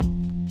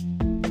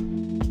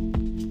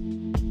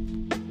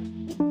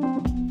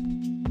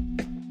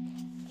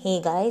Hey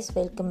guys,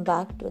 welcome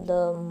back to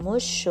the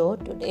Mush Show.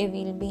 Today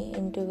we'll be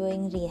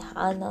interviewing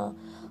Rihanna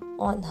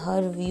on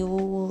her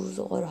views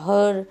or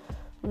her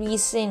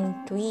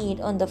recent tweet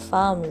on the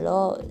farm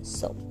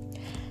laws.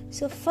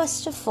 So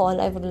first of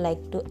all, I would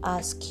like to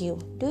ask you,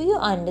 do you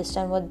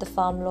understand what the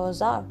farm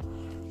laws are?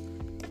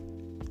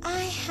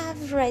 I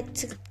have read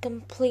the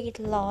complete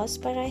laws,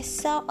 but I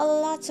saw a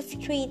lot of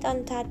tweets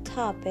on that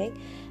topic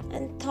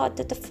and thought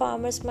that the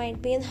farmers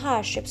might be in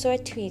hardship, so I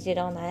tweeted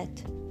on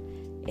it.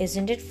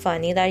 Isn't it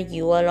funny that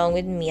you, along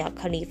with Mia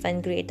Khalifa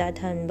and Greta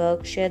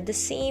Thunberg, shared the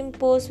same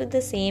post with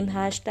the same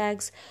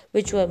hashtags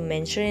which were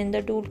mentioned in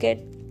the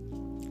toolkit?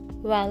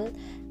 Well,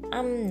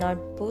 I'm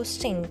not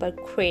boasting, but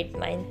great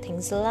mind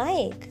thinks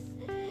alike.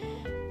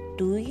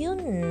 Do you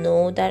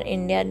know that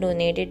India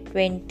donated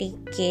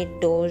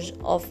 20,000 doses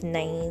of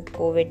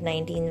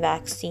COVID-19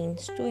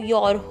 vaccines to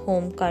your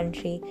home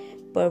country,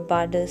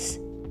 Barbados?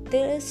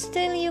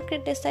 Still you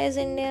criticize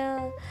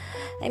India?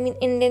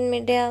 Indian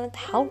media.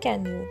 How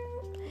can you?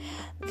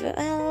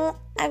 Well,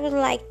 I would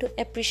like to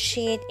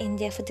appreciate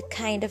India for the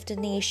kind of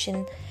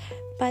donation,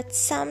 but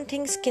some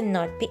things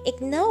cannot be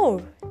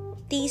ignored.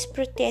 These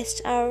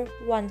protests are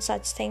one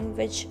such thing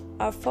which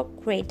are for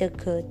greater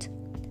good.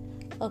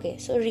 Okay,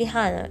 so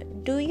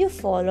Rihanna, do you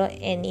follow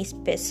any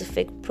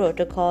specific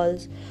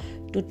protocols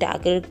to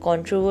tackle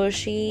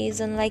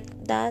controversies and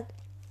like that?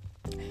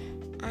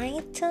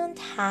 I don't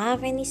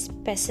have any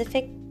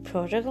specific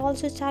protocols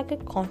to tackle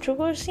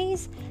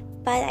controversies,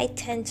 but I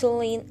tend to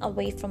lean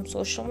away from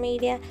social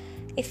media.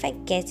 If I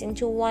get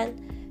into one,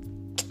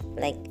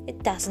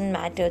 it doesn't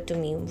matter to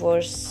me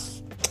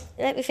worse.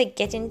 If I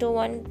get into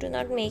one, do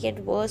not make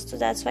it worse. So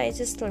that's why I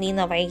just lean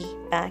away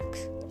back.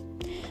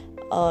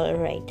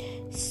 Alright,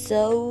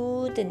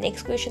 so the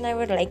next question I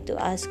would like to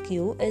ask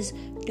you is,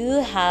 do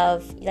you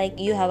have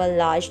a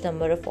large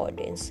number of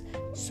audience?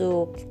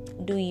 So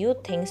do you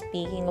think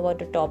speaking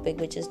about a topic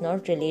which is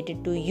not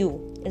related to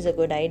you is a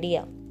good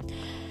idea?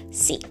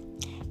 See,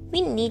 we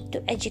need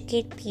to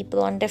educate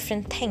people on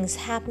different things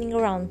happening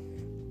around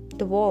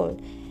the world.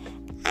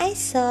 I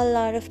saw a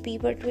lot of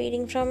people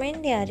tweeting from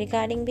India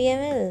regarding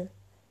BML.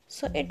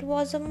 So it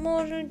was a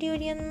moral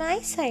duty on my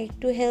side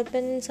to help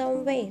in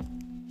some way.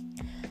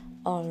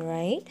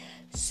 Alright,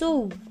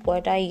 so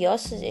what are your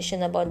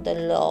suggestions about the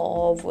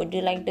law? Would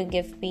you like to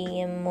give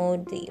PM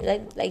Modi?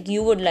 Like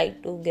you would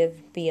like to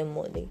give PM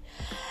Modi?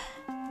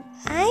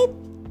 I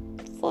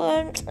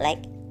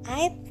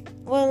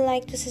would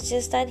like to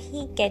suggest that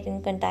he get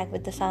in contact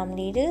with the farm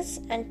leaders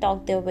and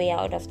talk their way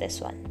out of this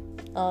one.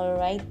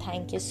 Alright,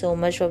 thank you so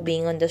much for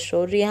being on the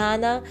show,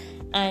 Rihanna,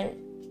 and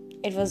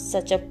it was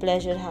such a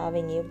pleasure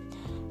having you.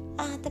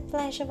 The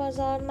pleasure was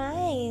all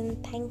mine.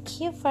 Thank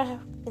you for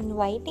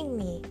inviting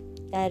me.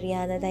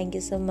 Rihanna, thank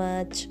you so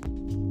much.